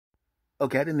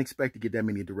Okay, I didn't expect to get that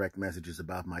many direct messages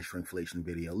about my shrinkflation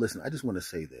video. Listen, I just want to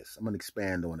say this. I'm going to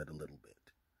expand on it a little bit.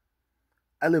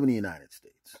 I live in the United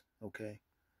States, okay?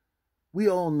 We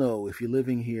all know if you're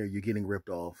living here, you're getting ripped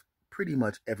off pretty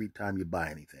much every time you buy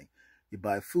anything. You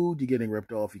buy food, you're getting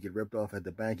ripped off. You get ripped off at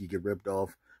the bank. You get ripped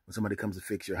off when somebody comes to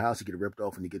fix your house. You get ripped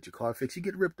off when you get your car fixed. You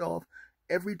get ripped off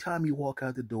every time you walk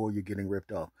out the door, you're getting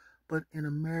ripped off. But in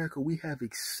America, we have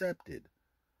accepted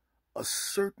a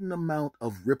certain amount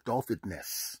of ripped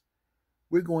offedness.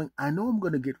 We're going, I know I'm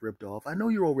going to get ripped off. I know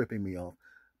you're all ripping me off.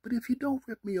 But if you don't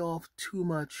rip me off too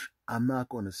much, I'm not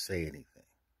going to say anything.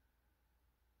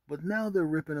 But now they're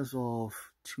ripping us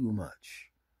off too much.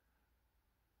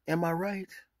 Am I right?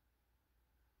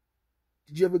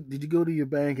 Did you go to your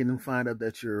bank and then find out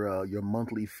that your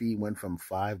monthly fee went from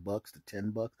 $5 to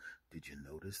 $10? Did you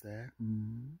notice that?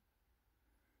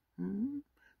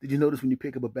 Did you notice when you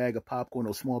pick up a bag of popcorn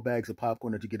or small bags of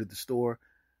popcorn that you get at the store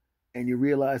and you're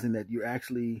realizing that you're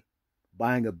actually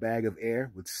buying a bag of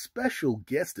air with special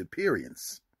guest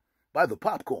appearance by the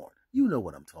popcorn? You know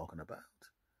what I'm talking about.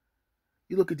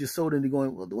 You look at your soda and you're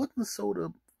going, well, wasn't the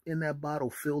soda in that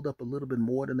bottle filled up a little bit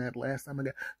more than that last time I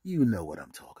got? You know what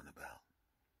I'm talking about.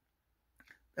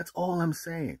 That's all I'm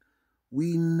saying.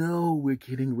 We know we're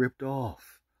getting ripped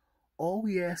off. All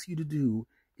we ask you to do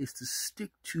is to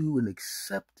stick to an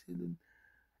accepted and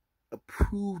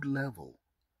approved level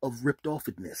of ripped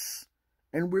offedness.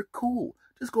 And we're cool.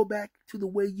 Just go back to the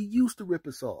way you used to rip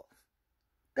us off.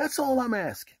 That's all I'm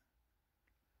asking.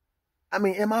 I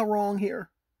mean, am I wrong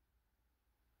here?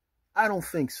 I don't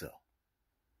think so.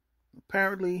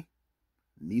 Apparently,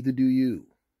 neither do you.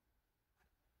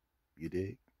 You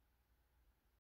dig?